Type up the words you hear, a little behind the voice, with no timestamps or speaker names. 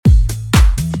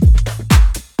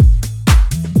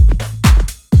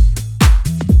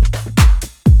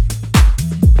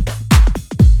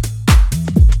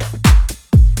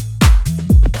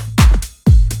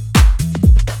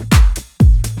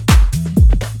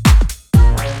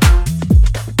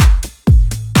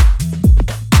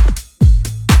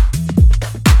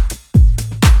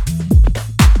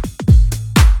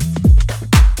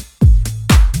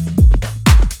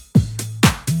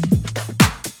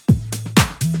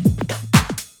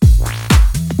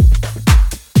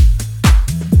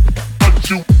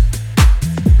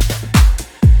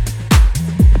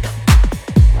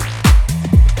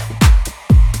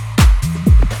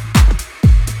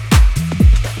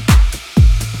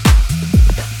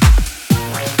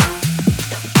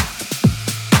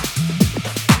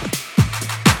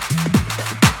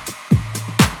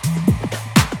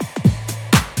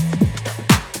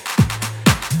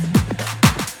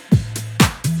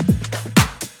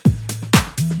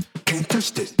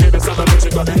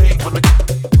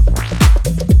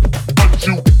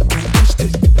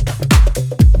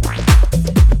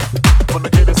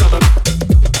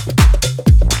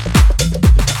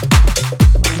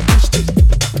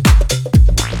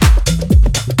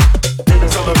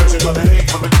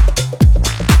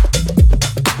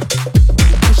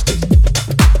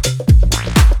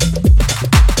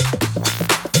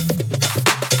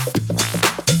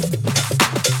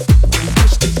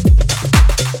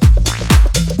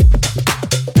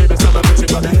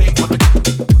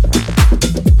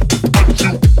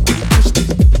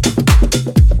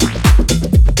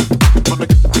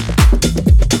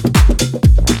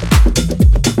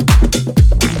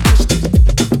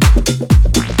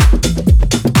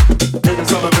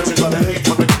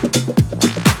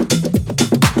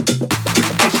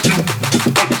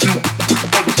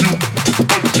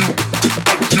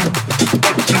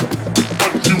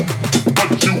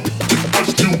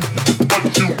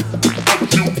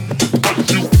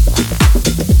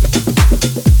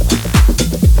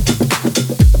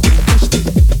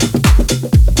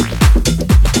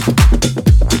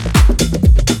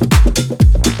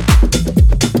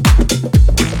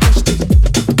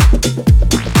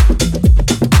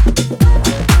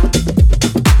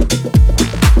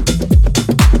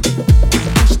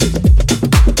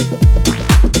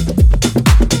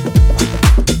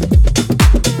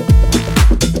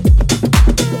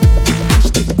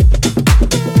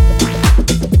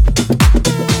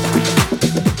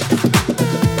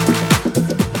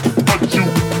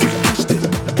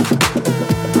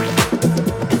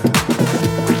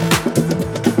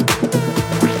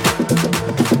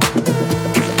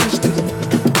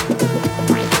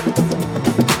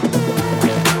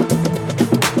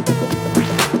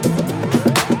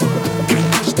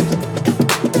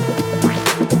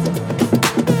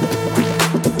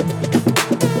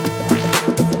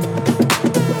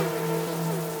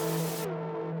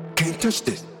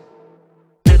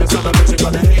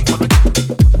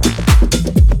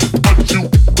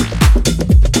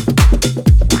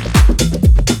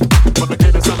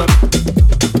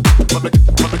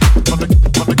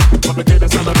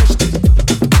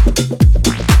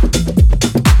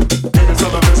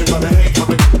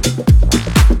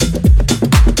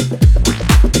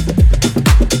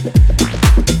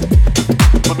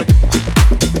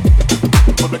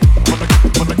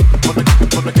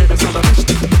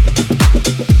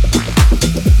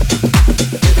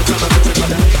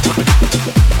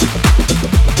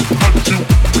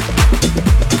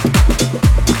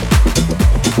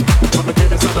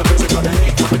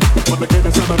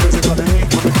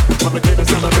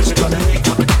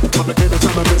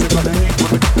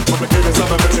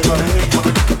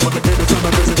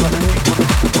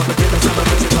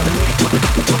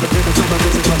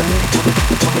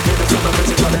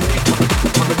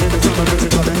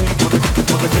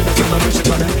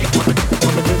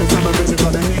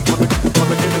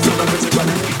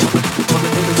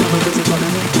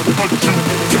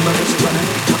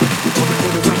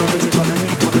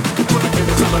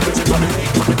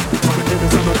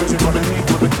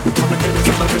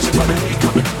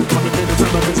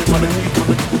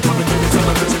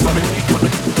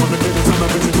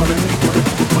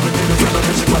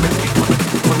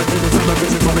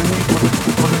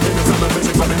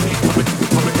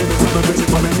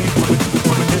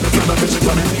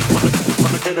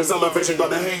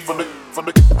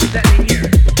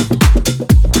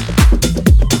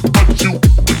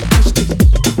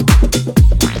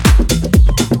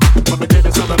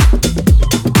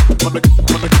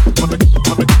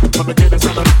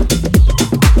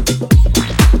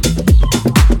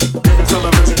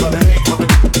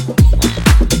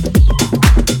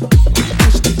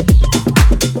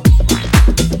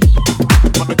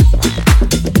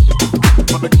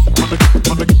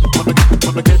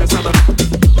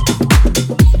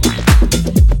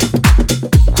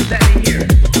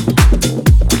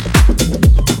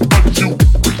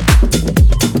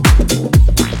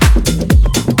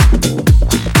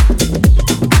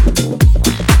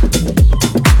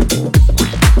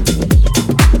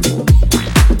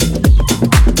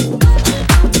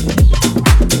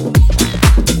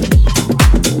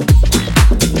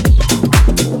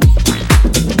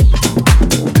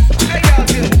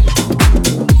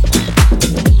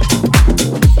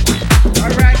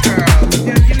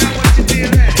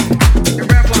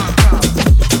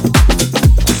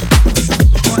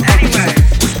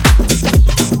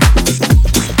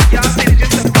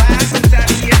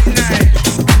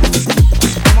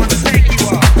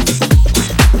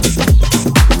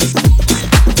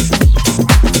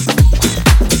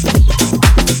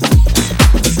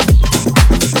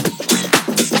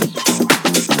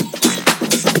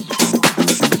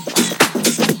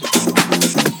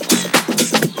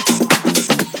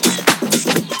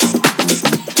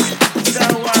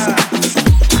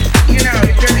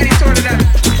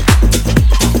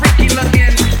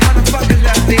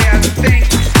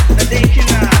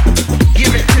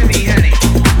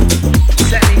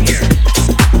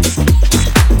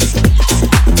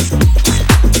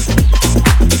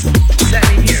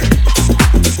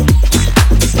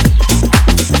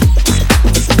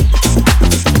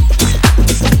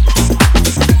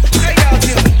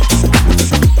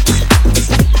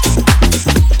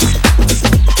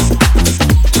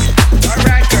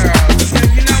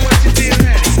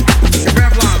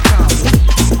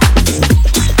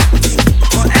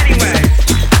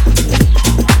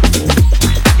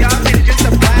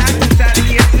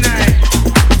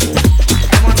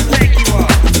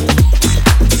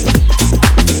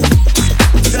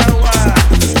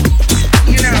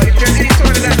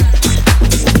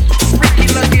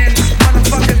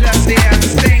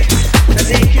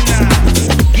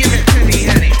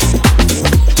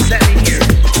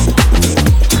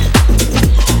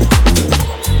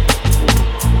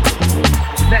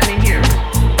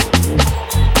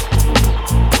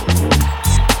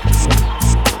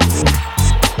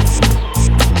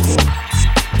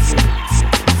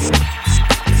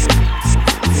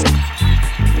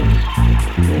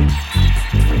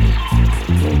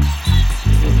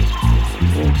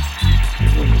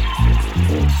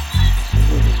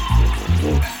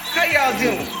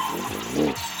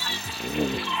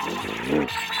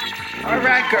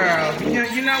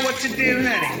do,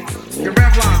 honey? The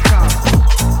Revlon song.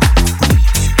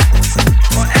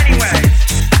 Well, anyways,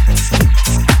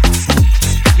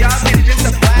 y'all been just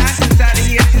a blast inside of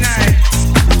here tonight.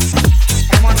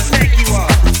 I want to thank you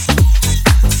all.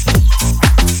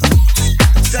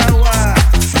 So,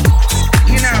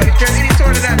 if there's any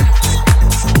sort of them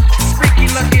freaky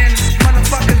looking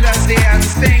motherfuckers out there who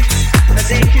think that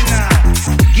they can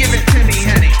give it to me,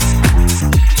 honey,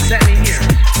 let me hear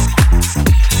it.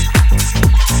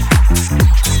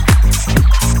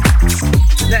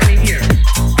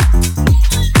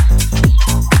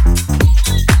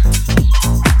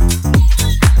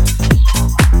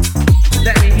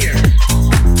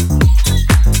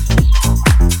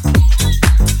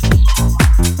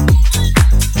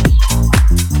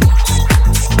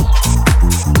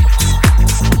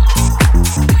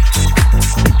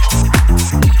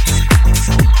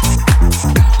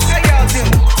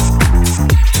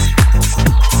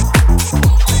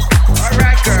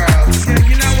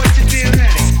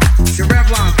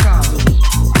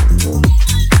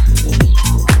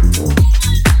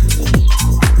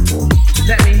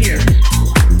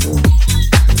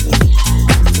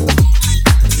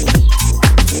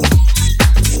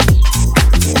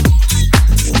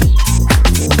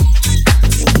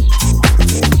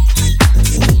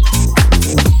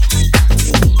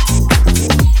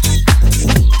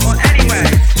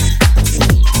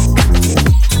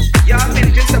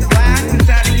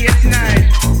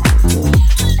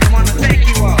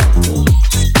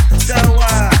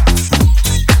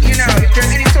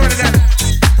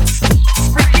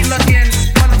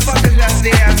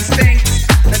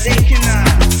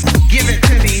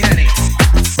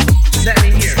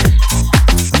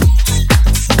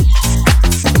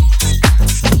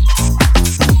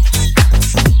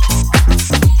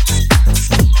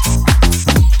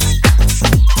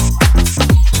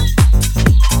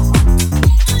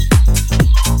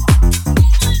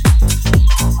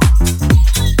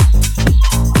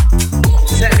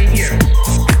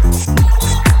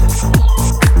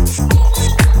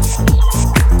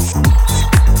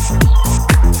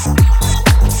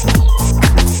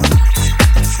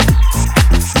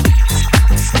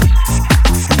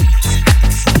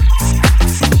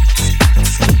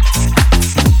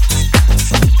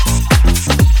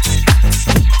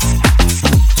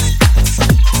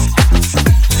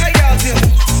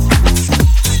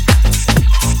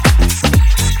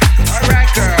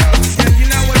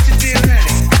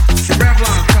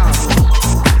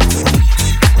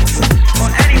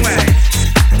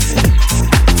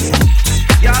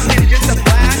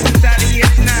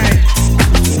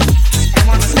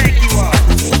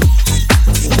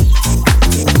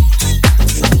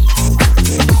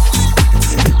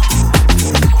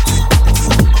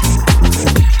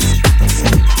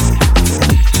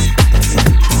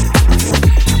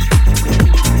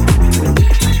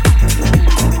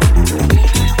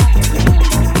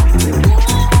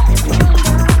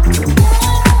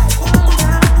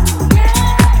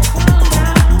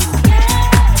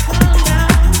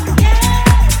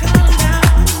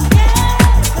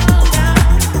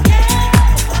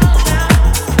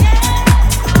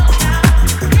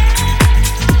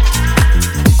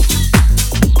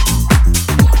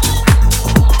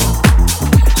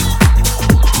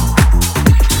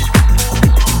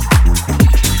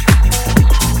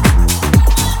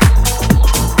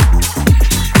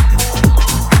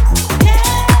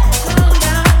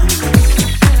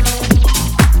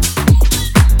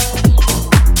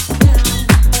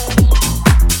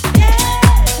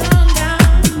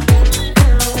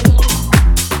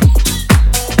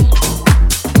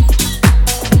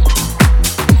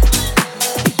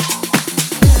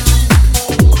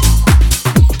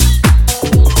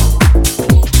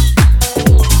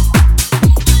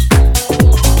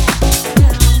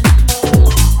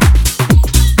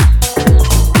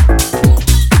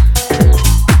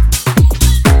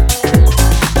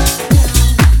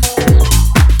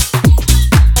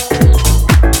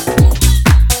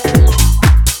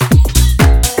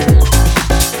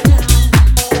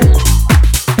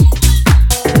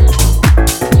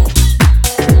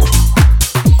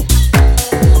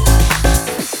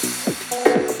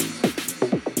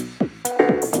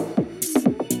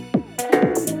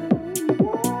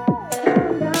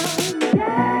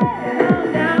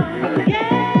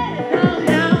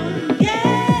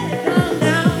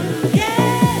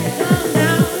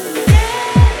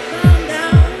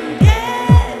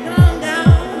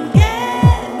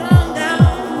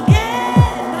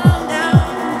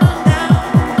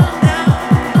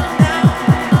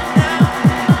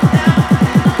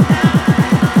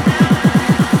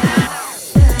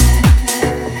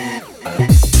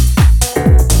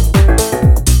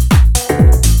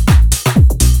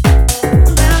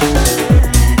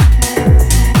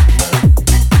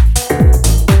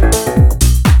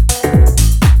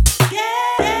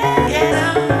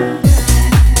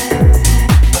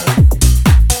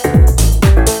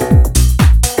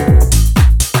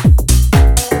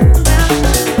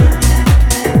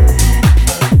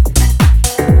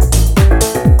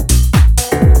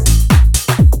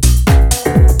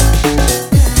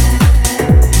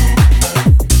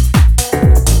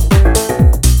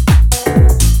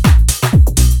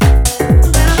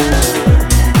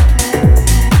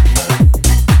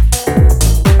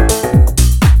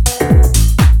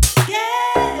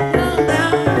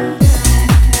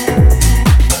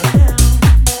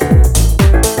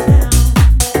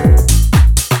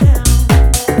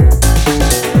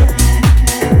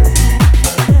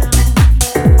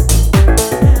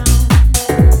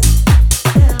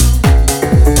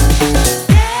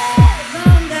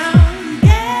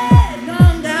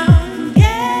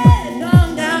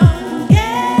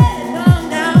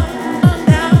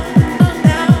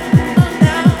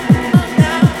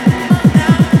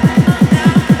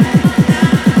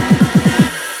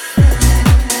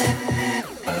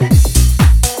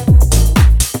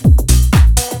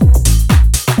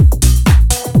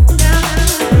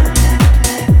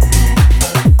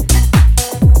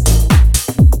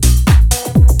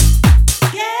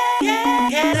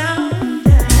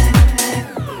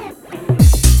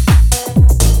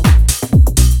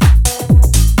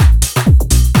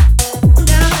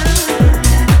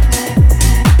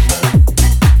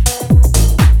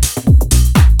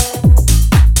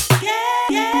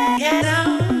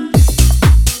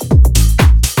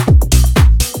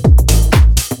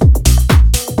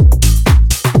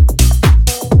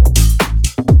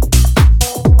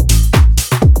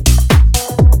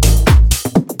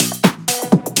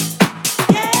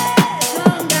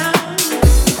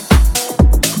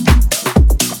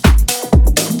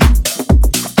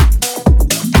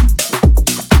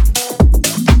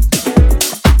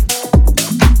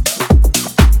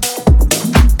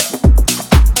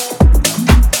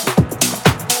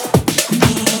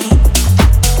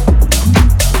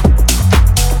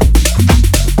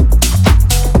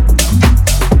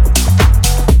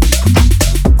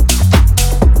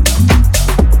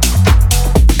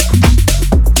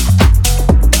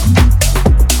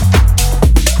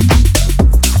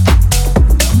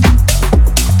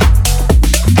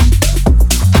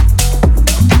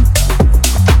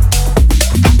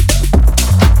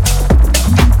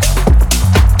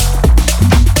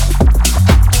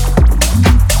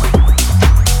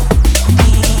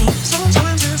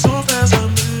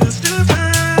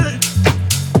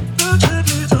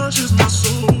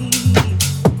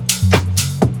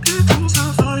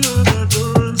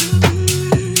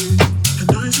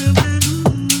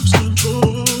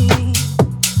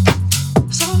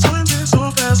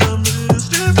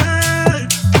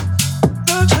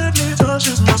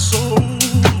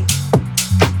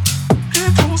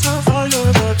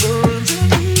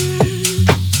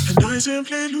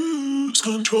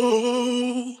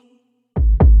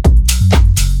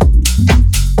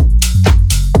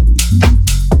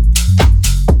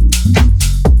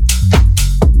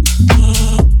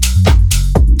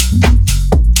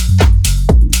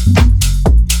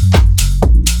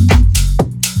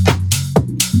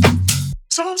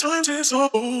 Sometimes it's a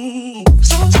boo.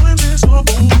 Sometimes it's a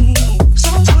boo.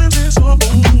 Sometimes it's a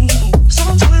boo.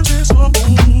 Sometimes it's a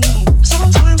boo.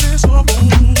 Sometimes it's a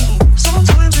boo.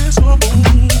 Sometimes it's a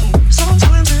boo.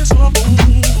 Sometimes it's a boo.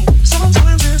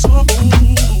 Sometimes it's a boo.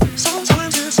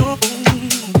 Sometimes it's a boo.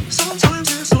 Sometimes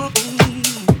it's a boo.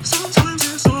 Sometimes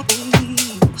it's a boo.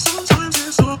 Sometimes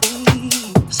it's a boo.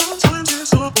 Sometimes it's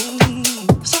a boo.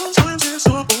 Sometimes it's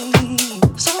a boo.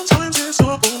 Sometimes it's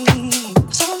a boo.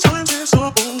 Sometimes it's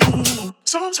a boo.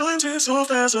 Sometimes it's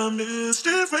soft as a misty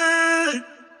rain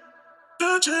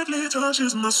that gently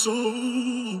touches my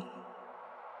soul.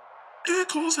 It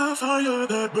cools the fire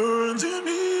that burns in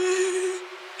me,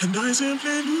 and I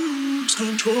simply lose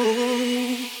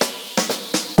control.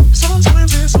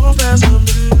 Sometimes it's soft as a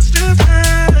misty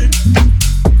rain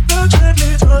that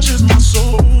gently touches my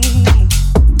soul.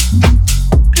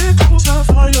 It cools the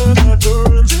fire that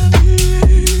burns in me,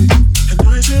 and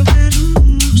I simply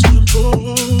lose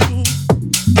control.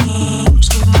 Lose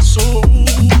my soul,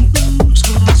 lose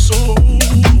my soul,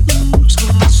 lose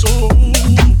my soul,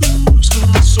 lose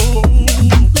my soul,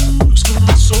 lose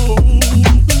my soul,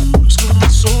 lose my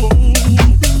soul,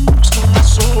 lose my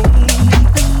soul,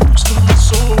 lose my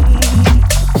soul.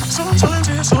 Sometimes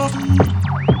it's soft,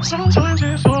 sometimes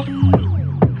it's soft, sometimes it's soft,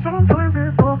 sometimes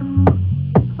it's soft,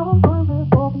 sometimes it's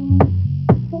soft.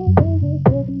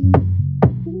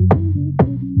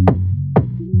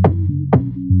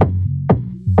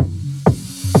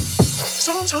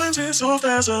 Sometimes it's soft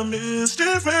as a misty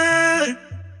rain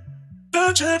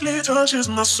that gently touches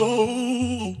my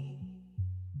soul.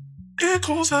 It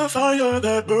cools the fire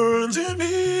that burns in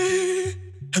me,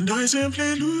 and I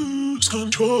simply lose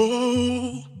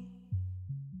control.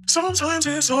 Sometimes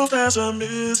it's soft as a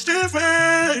misty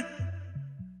rain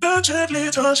that gently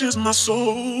touches my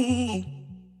soul.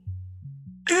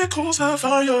 It cools the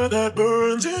fire that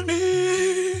burns in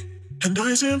me, and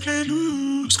I simply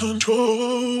lose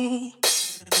control.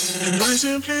 And I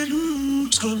simply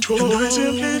lose control. And I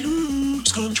simply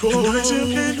lose control. And I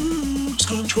simply lose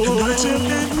control. And I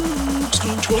simply lose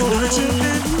control. And I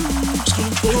simply lose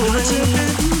control. And I simply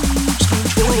lose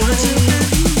control. And I simply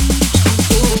lose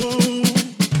control.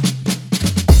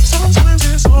 Sometimes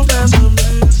it's soft as a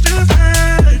misty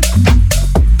rain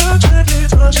that gently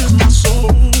touches my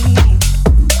soul.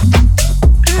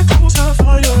 It cools the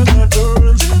fire that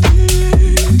burns in me,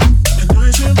 and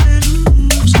I simply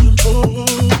lose control.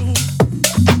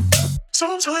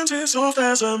 Sometimes it's soft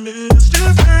as a misty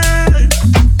rain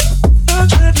that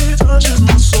gently touches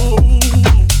my soul.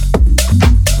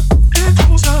 It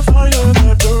cools the fire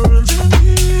that burns in me,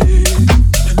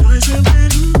 and I simply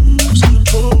lose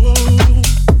control.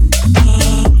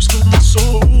 Lose my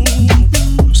soul,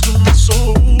 lose my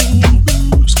soul,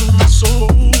 lose my soul,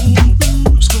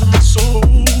 lose my soul,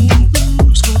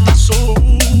 lose my soul,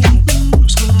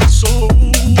 lose my soul,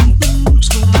 lose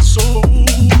my soul,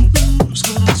 lose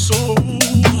my soul.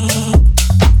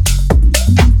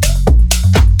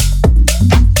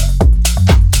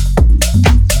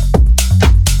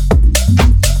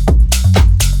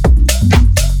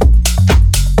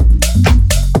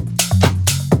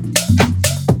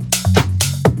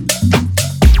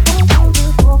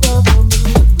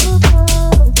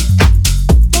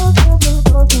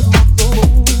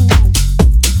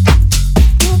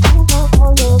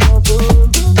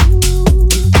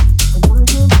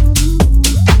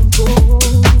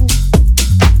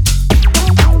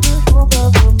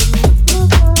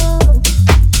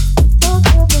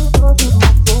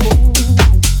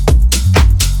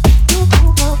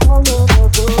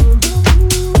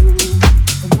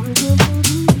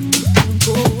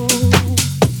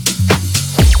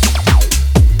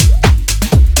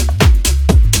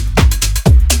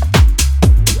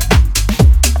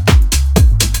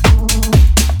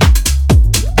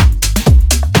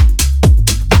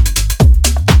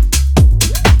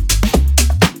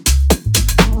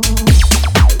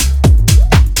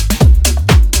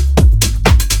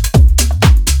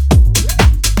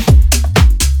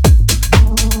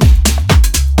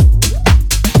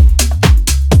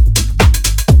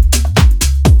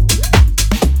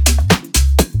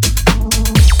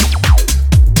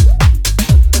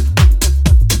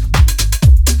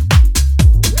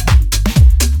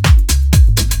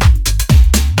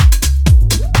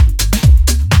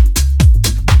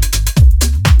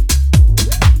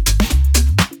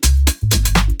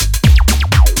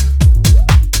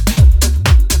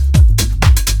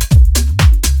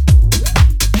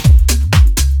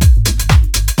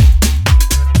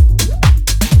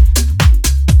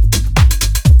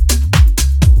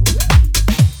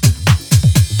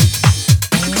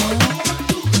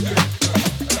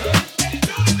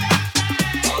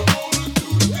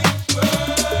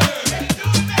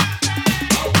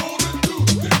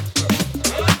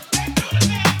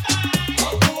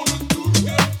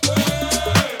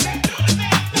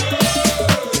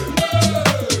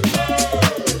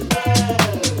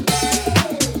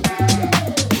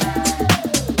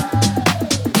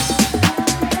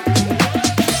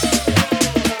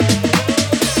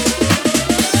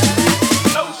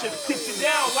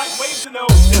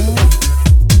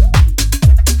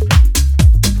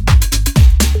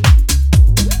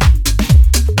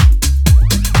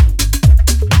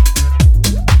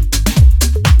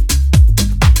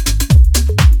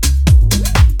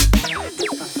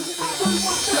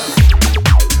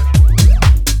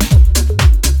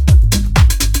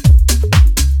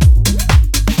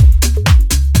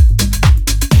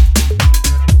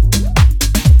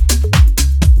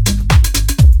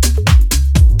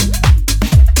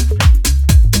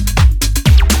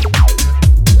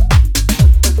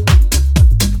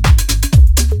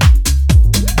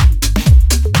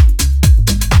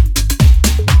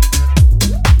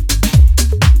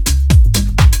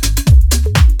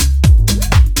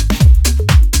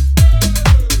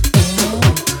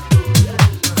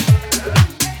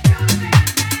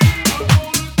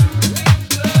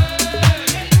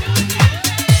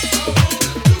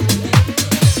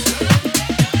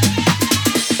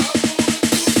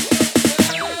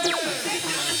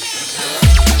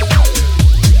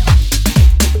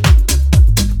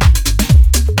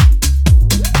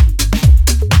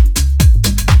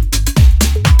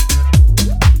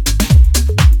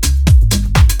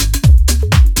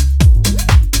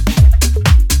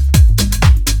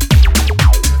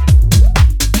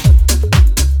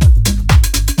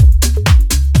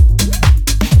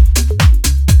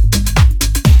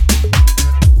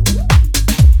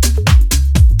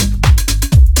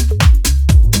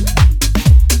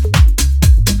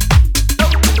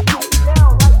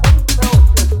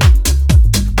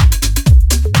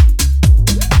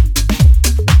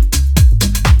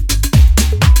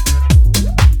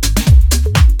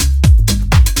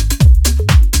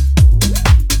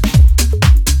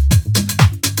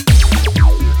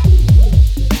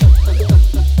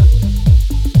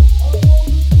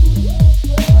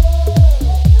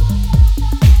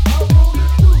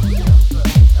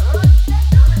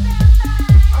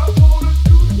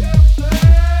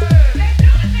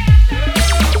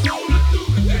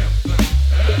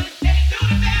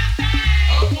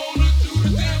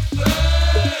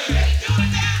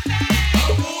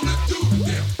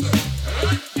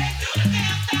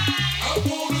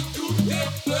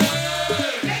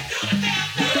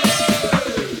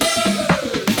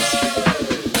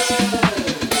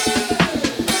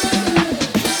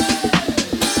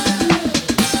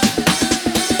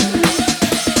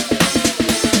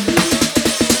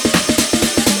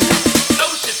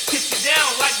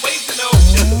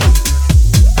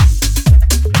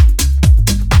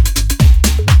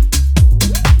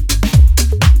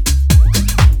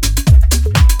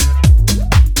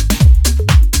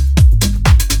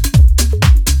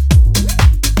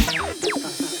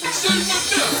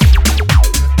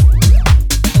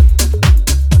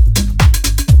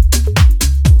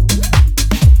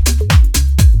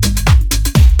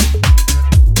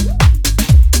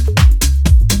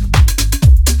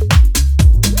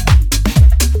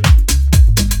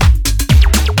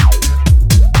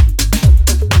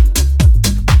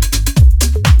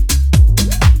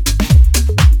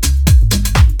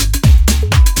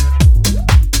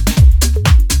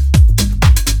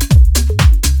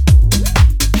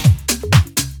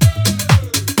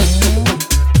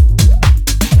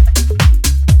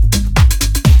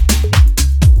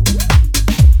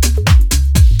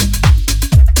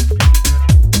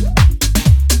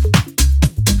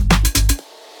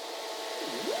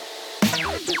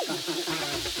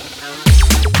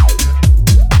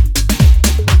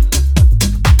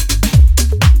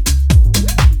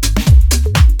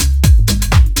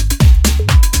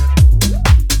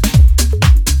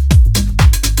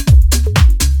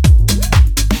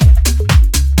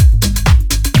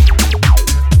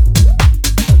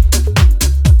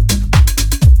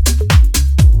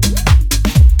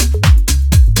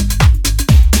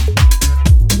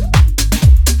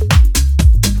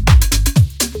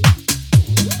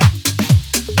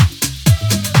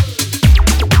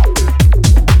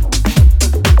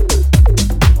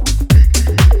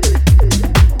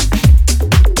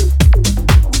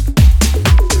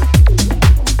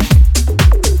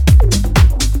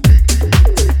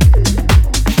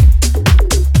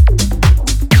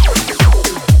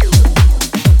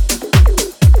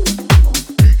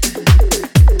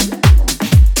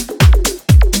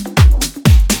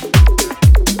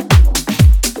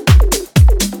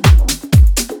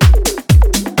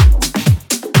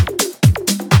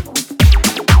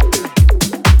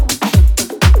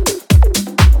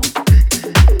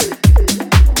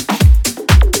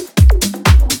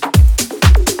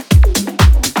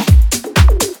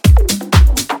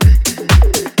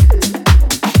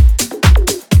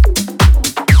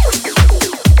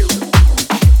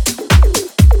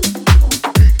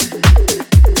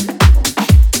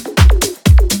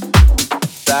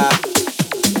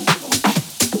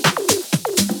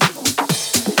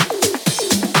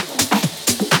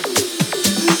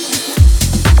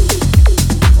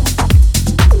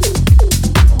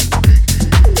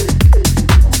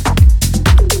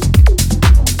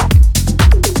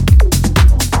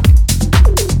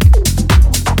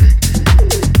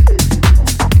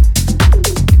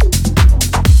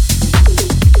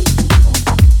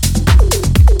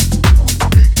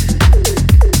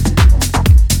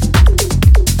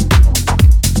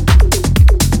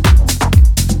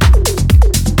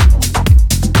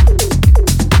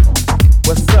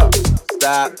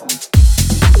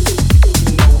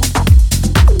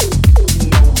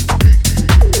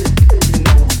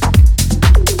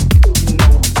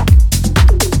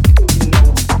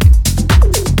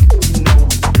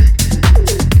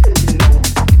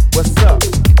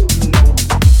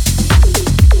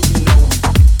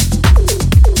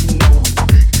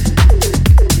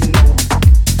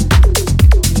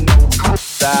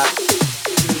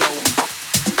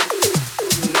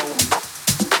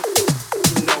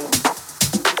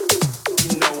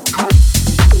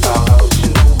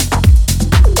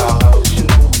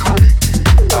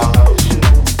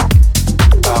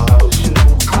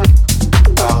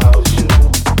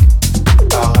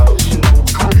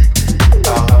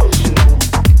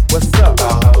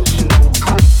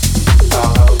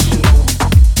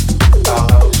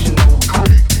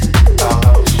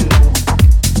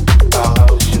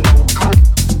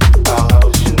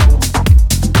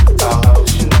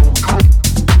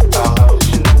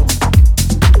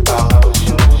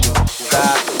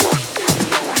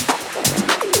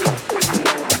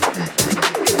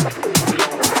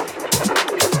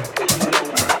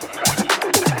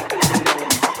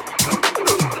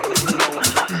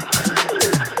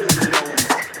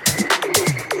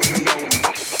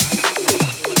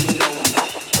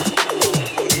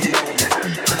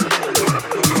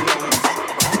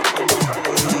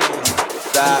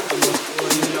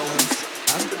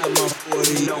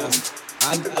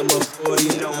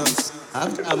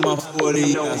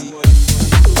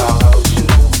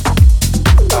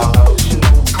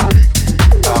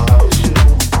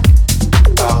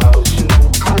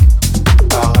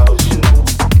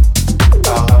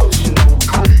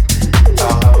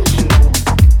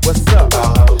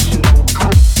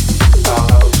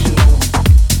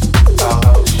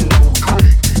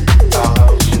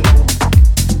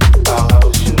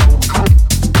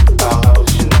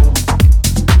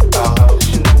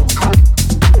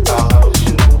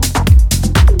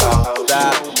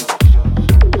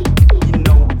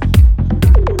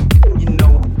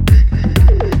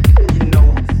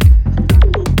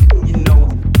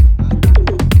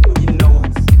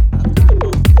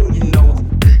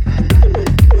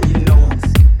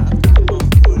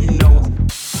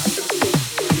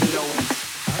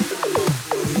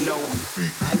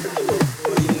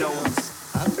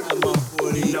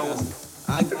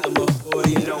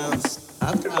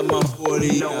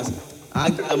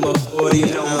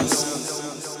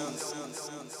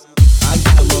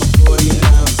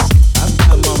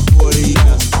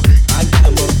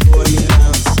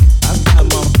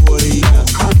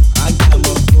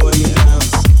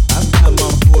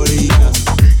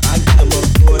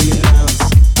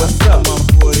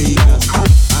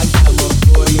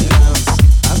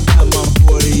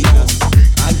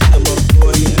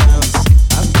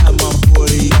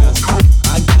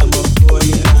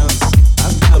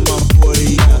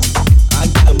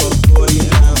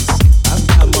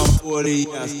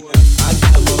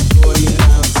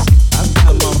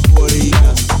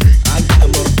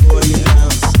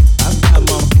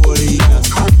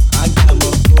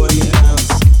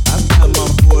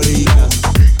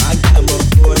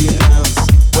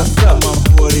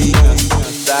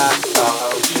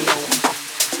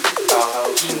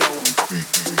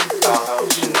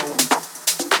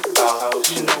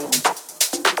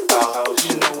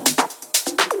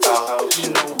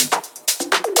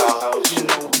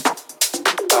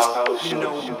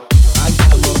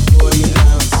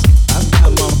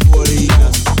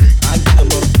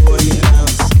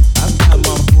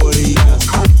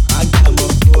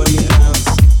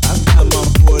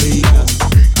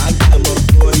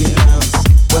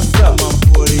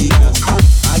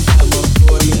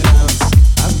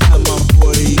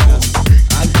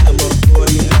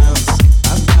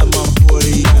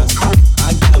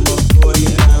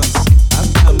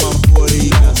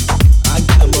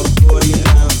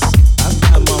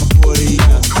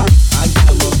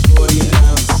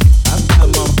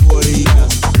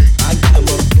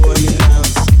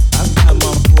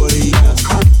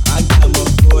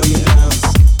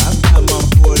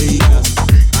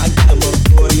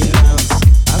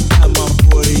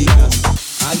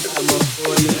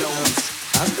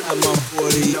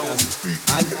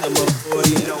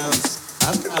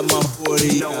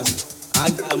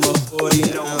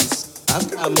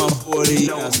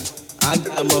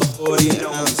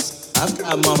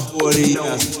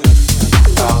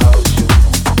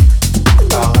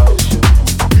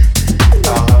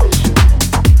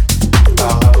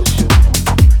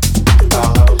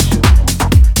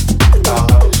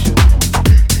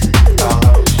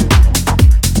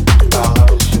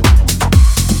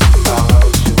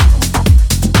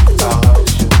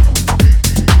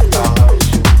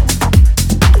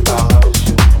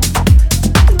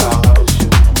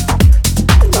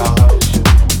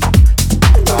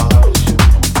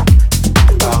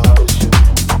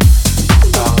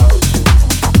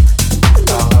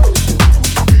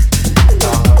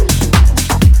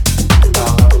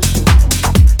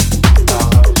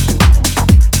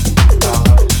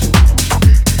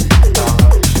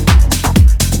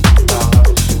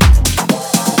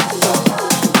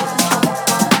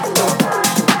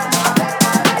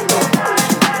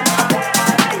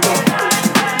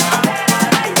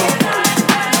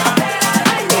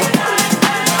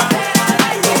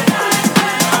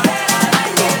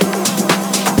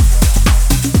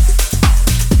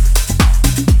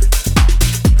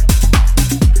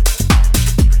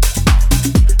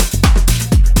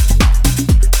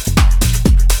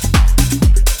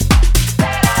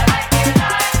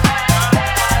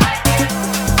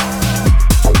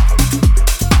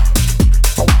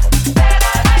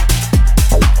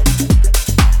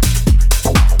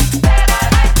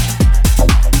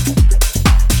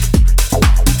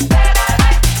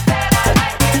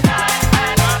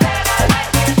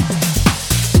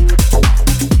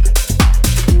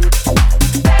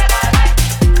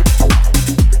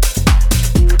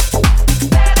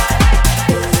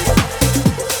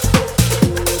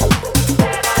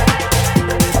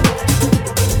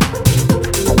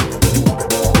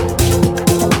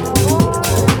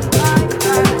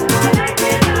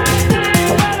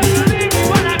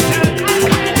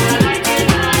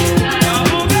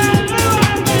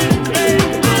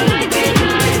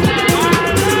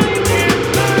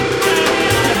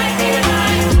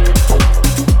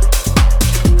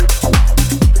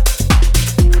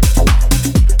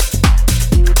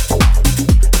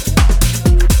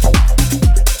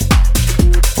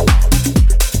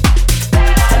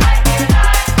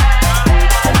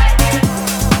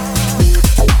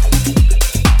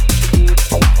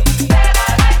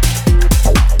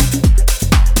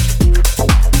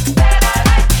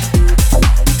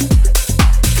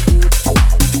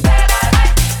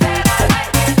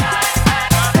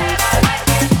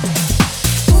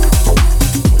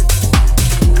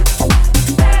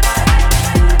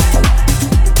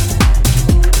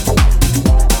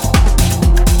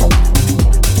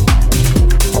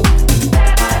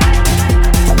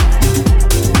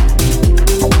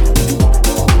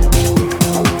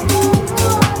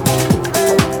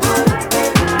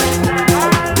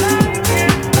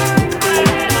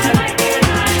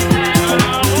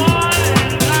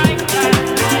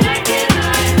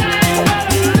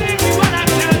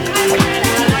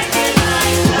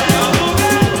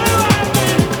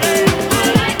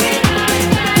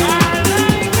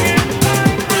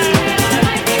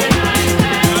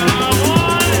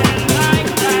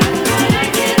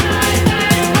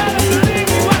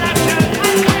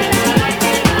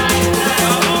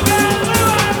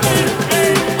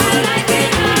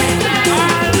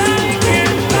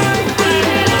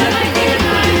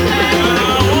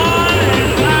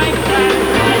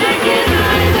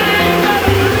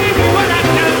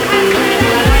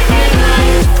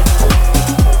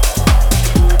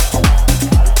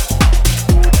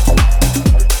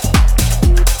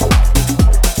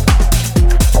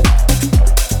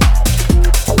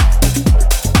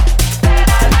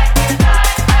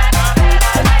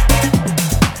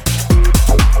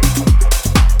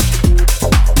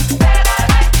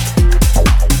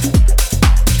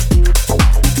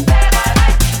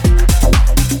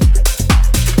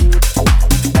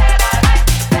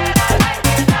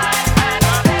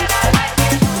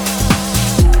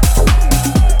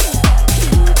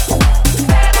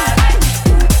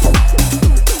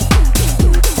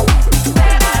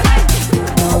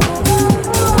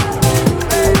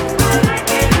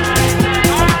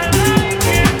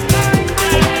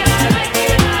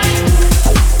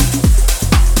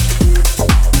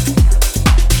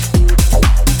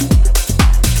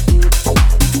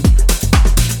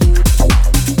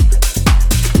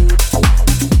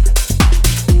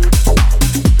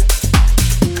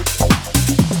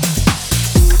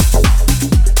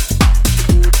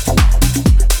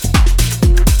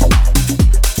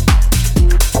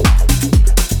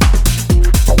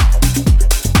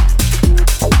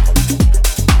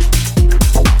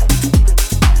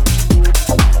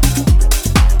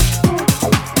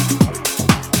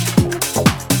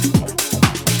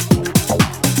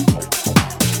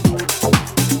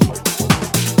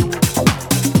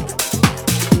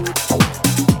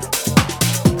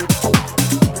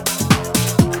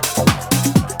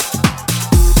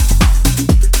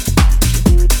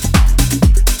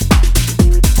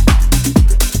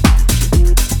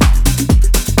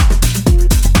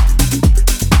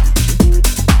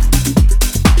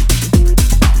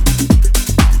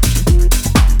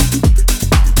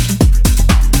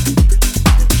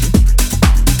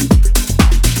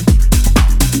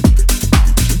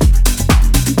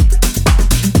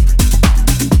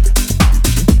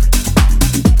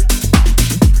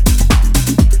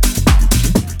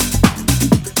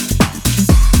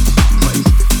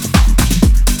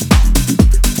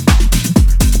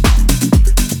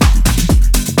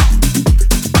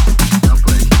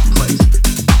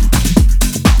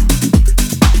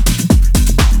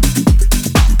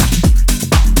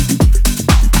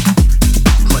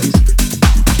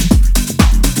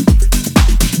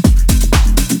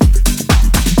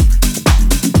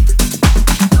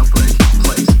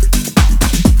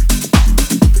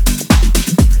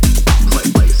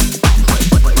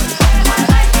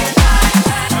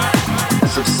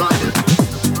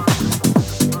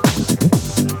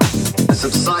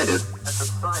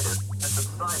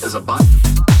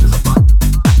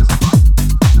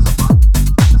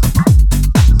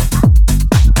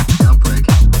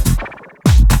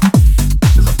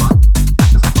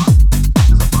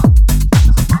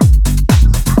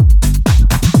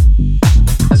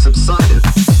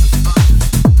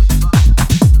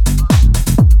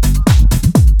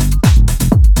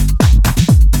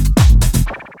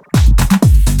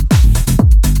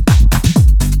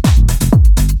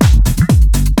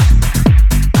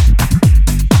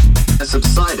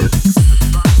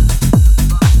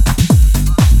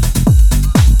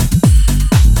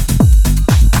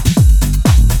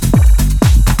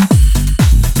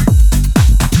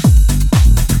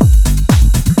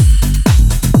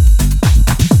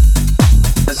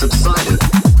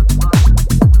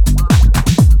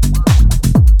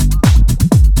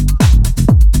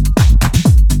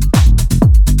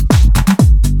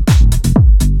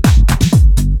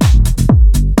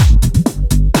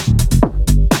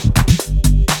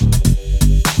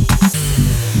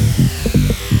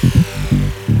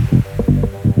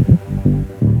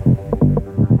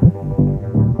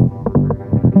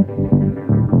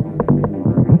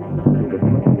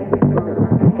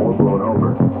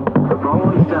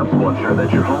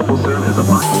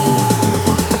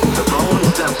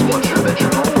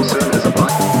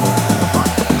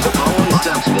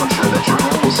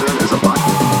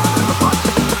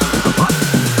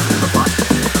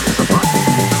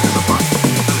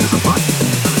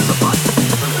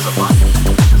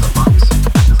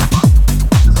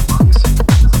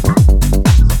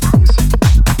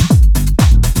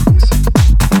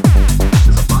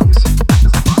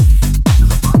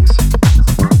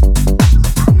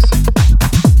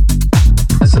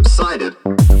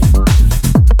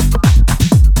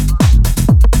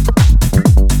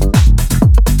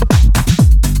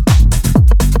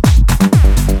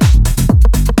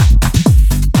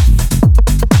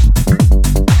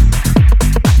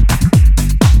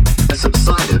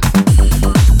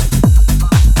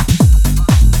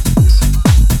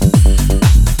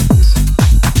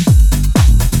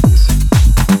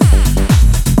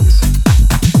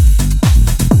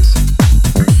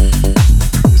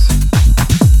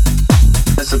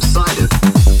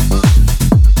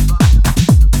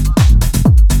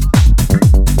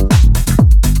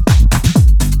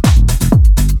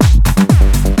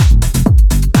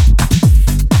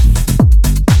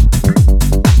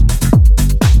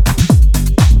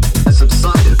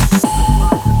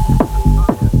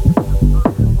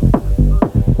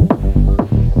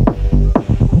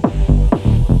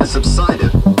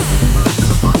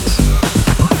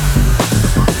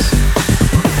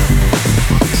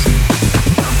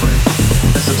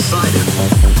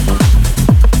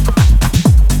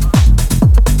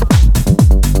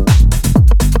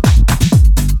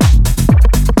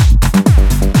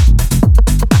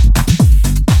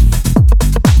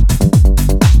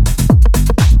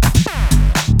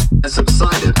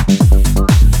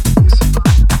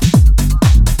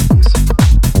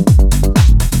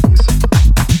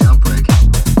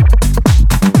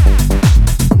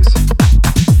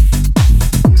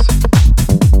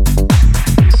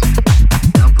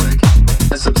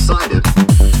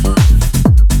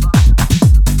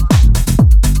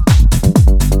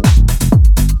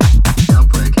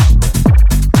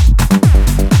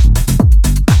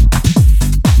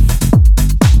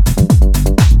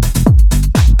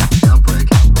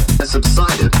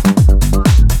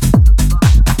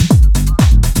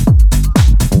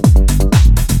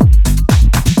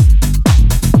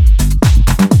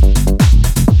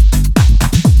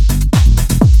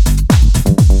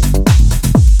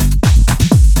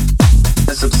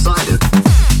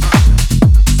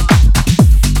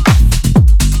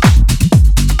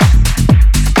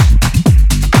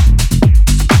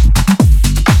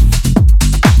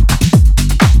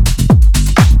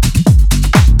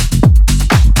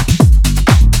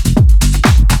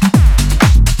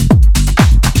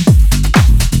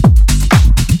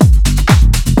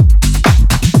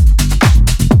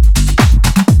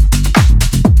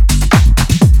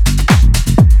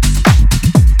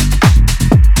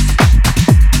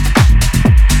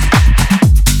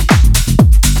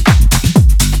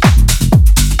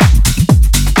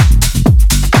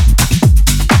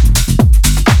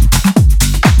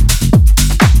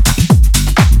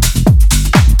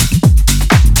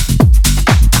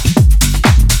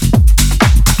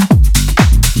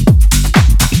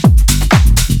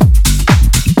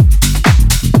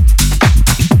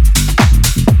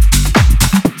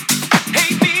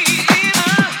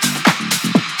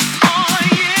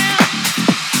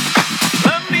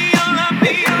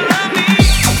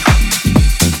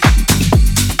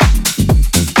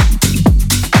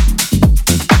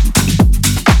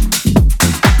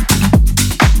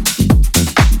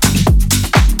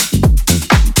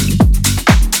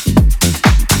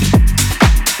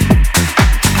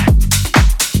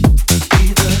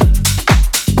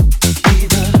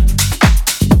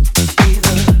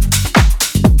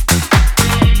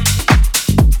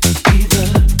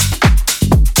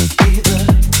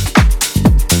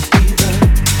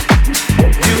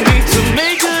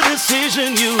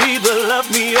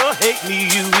 hate me.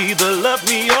 You either love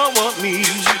me or want me. You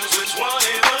choose which one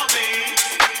it will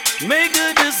be. Make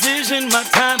a decision, my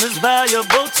time is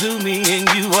valuable to me, and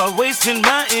you are wasting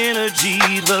my energy.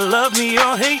 Either love me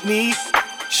or hate me.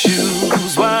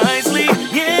 Choose wisely,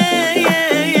 yeah,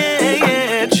 yeah, yeah,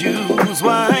 yeah. Choose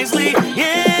wisely,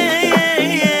 yeah, yeah,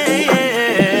 yeah, yeah.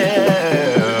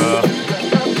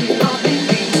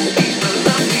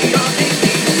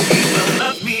 Either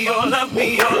love me or love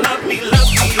me, or love me,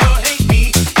 love me or hate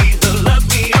me. Either love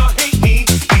me or hate me.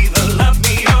 Either love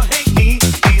me or hate me.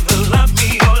 Either love me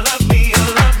or love me, or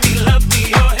love me, love me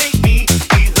or hate me.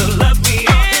 Either love me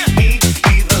or hate me.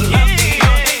 Either love me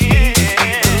or hate me.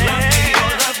 Either love me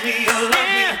or love me or love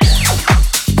me.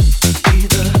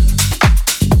 Either,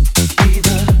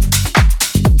 either,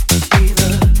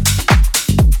 either,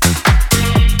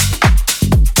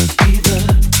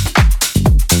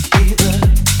 either,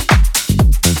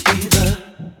 either.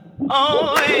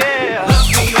 Oh yeah. Love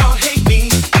me or hate me.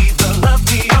 Either love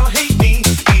me or hate me.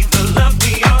 Either love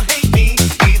me or hate me.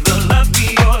 Either love me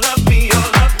or love me, or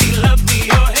love me, love me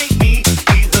or hate me.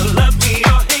 Either love me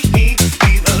or hate me.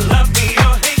 Either love me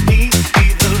or hate me.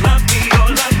 Either love me or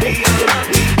love me or love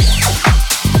me.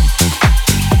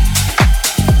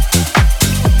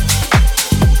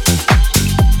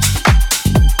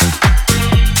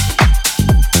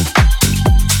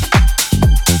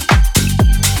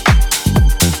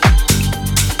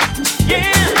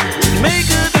 Yeah, make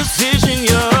a decision.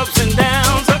 Your ups and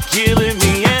downs are killing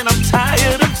me, and I'm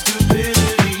tired of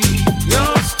stupidity.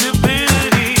 Your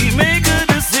stupidity. Make a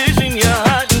decision. You're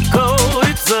hot and cold.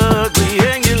 It's ugly,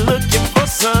 and you're looking for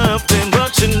something,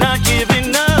 but you're not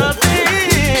giving nothing.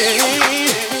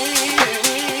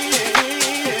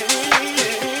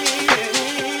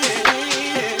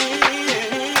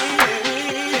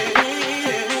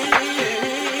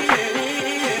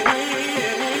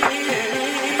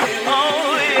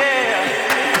 Oh yeah.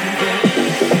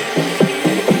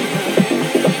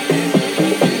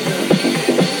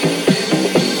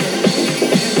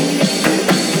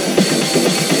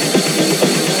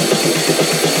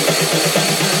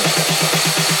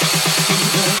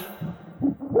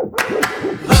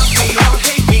 Love me or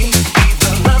hate me.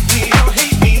 Either love me or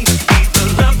hate me. Either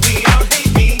love me or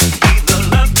hate me. Either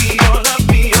love me or love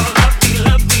me, or love me,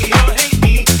 love me or hate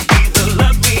me. Either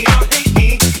love me or hate me.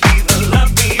 Either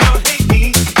love me or hate me.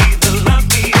 Either love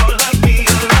me or love me,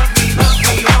 or love me, love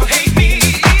me or hate me.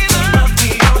 Either love me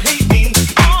or hate me.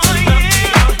 Oh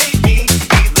yeah. Or hate me.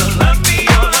 Either love me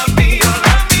or love me, or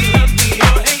love me, love me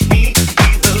or hate me.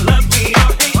 Either love me or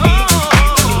hate me. Either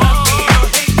love me or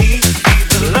hate me.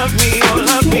 Either love me or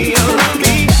love me, or love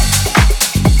me.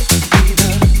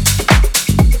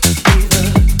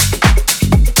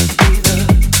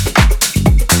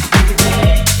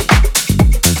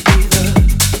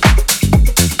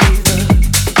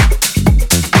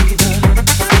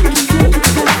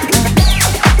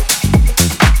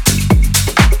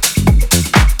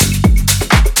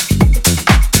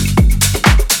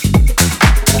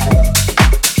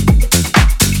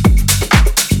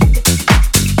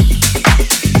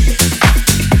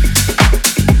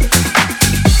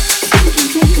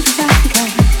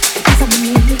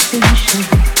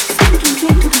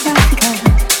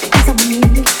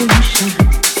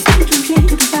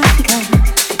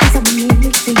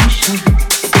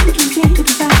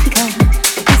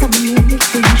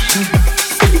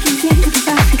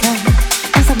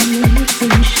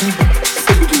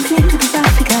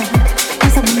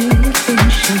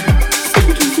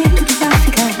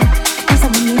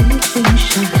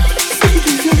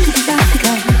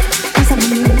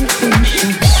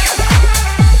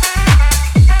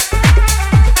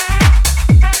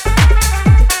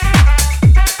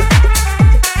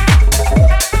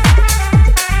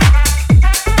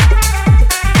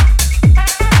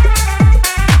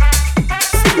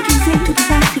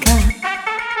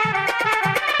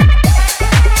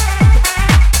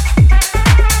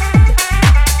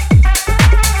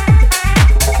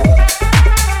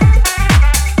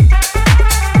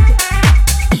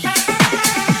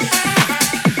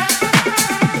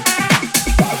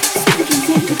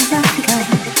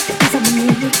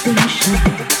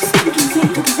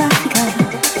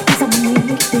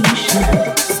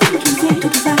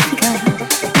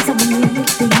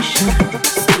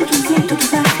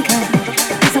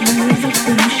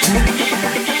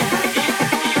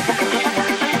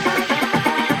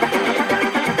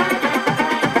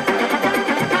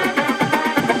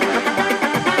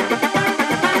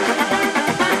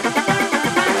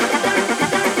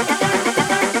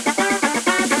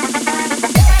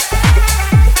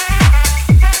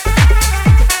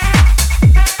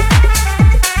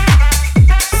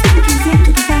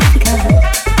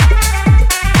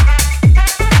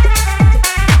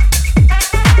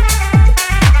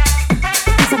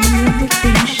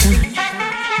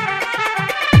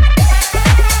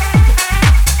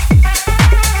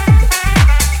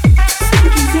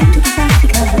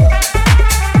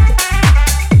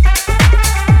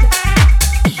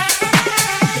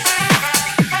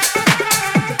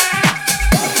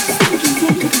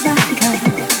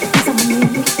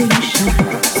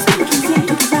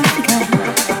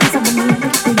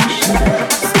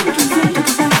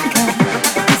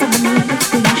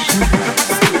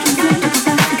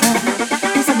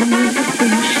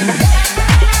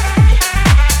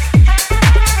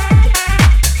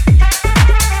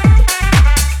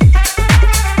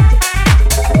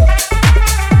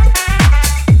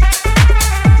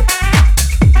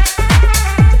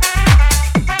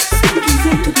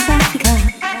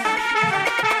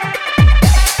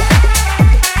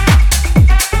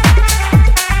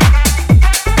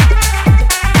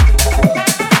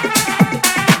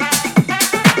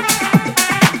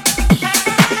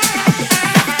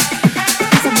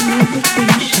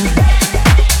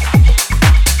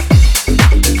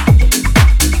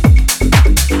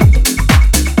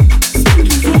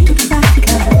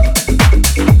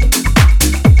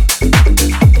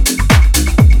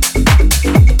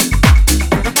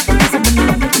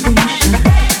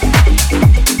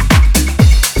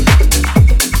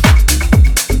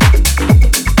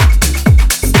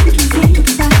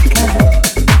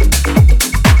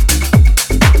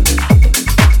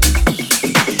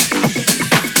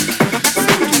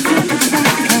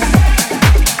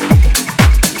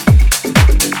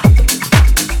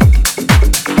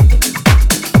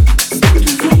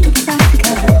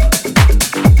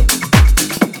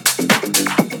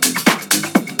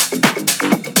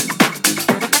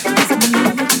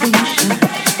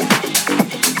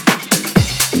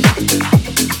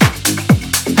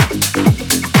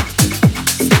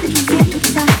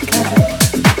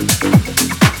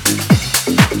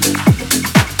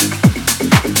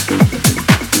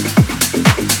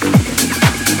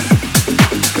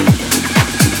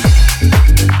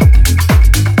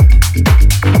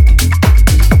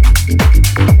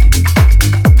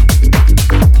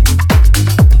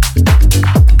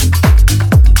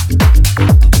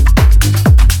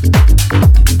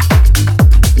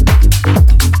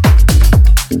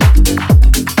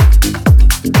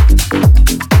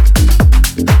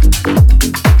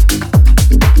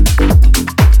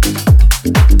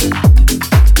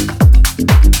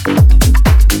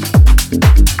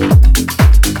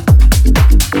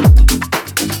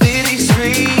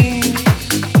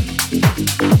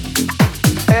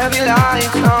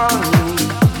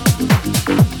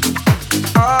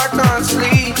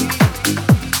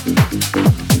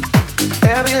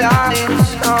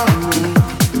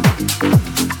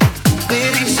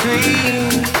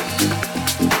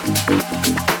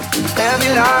 Heavy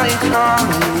lights on,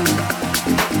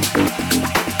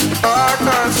 I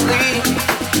can't sleep.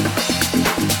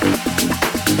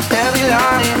 Heavy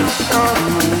lights on.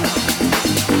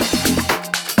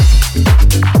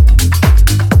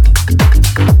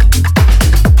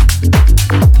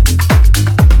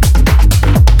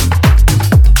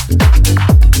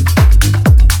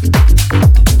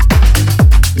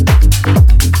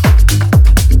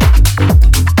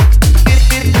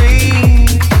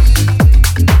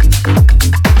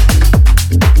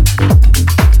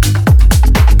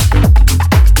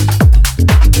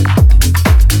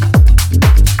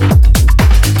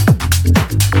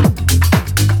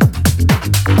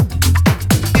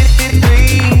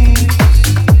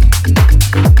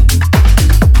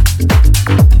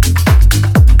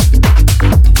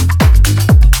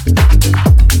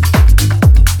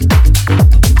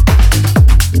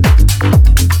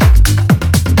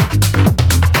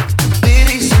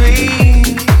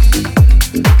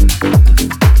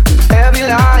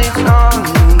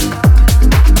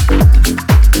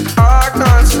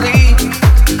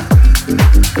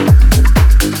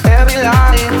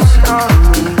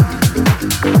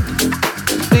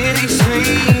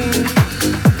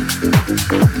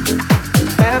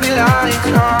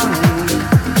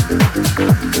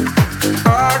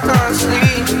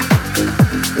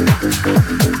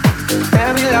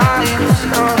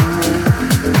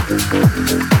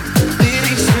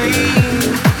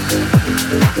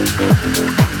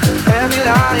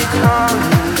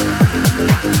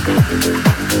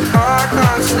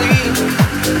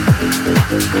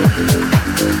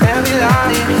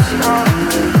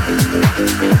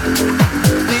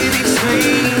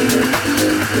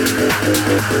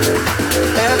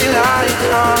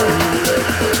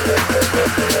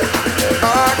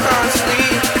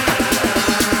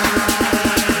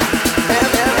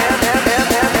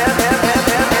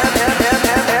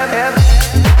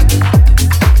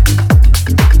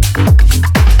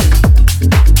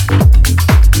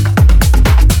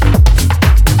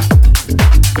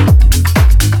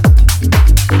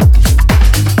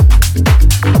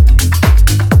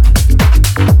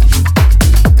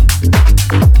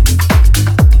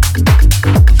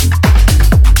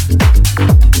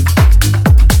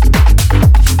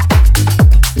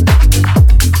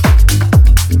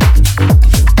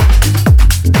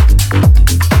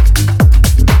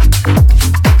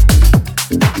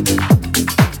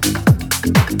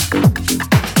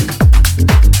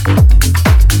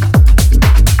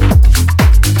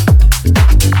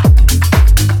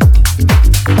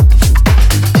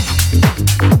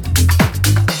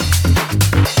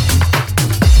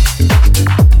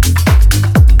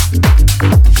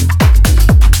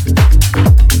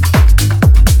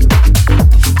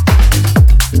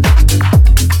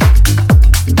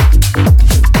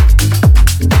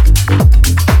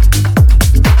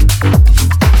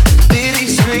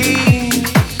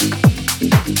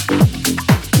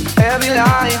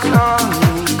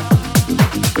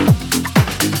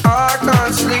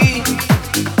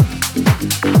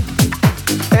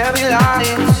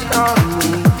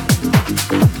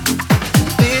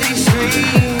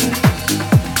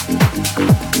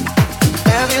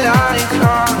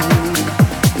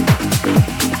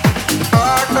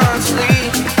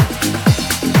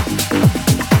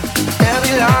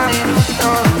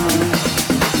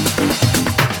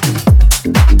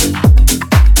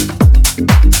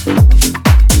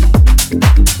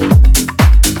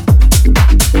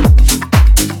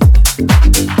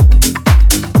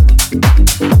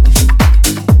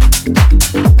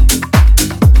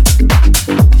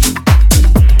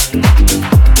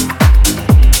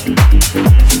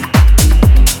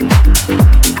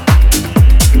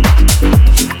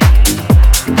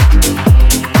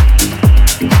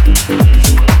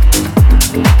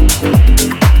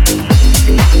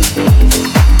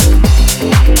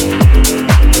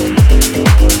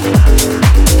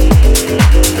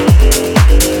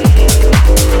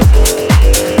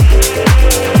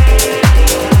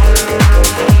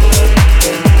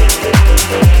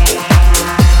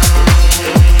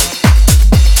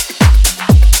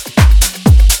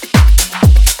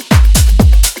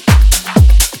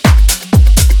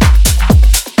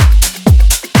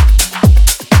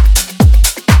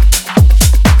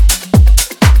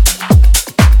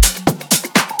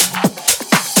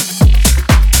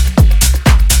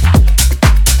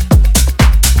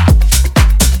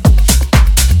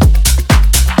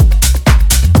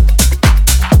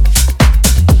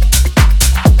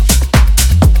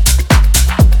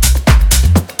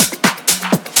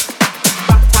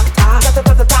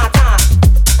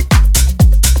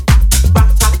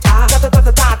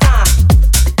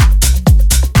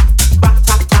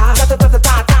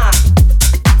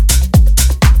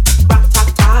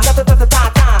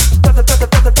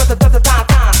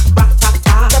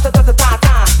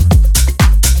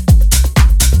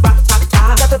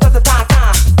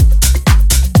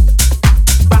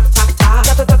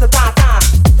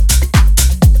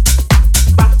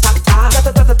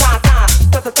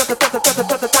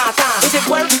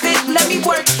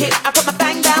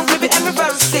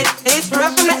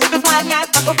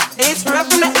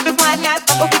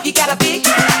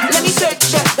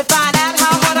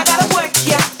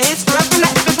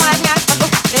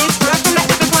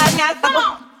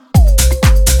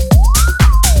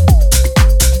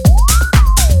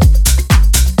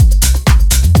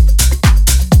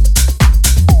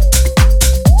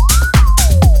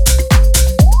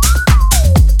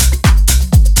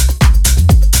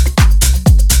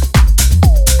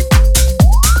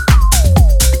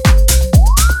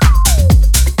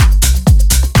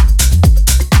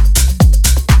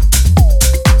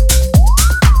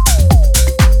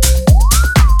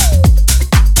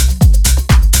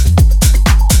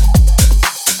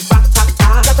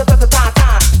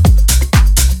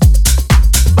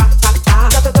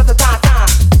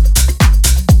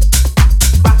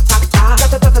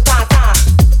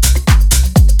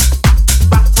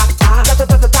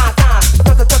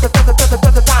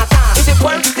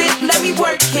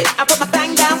 it. I put my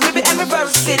thing down, flip it and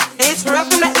reverse it. It's rough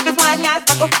from that if it's wine, guys,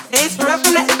 buckle. It's rough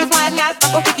from that if it's wine, guys,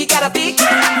 buckle. If you got a big,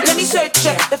 let me search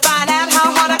ya to find out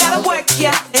how hard I gotta work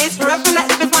ya. It's rough from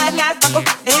that if it's wine, guys, buckle.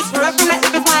 It's rough from that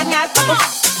if it's wine, guys, buckle.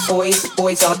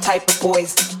 Boys, all type of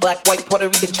boys. Black, white, Puerto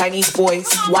Rican, Chinese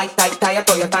boys. White tie, tie,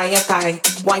 toya, tie.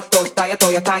 White tie,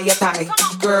 toya, tie.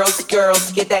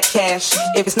 Girls, get that cash.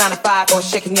 If it's 9 to 5 or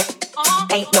shaking it,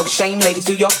 ain't no shame, ladies,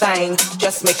 do your thing.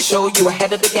 Just make sure you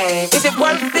ahead of the game. Is it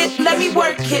worth it? Let me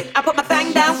work it. I put my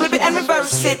thing down, flip it and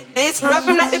reverse it. It's rough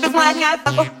from that if it's wine, guys,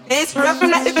 buckle. It's rough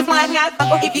from that if it's wine, guys,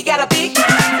 buckle. If you got a big,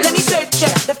 let me search ya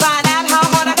to find out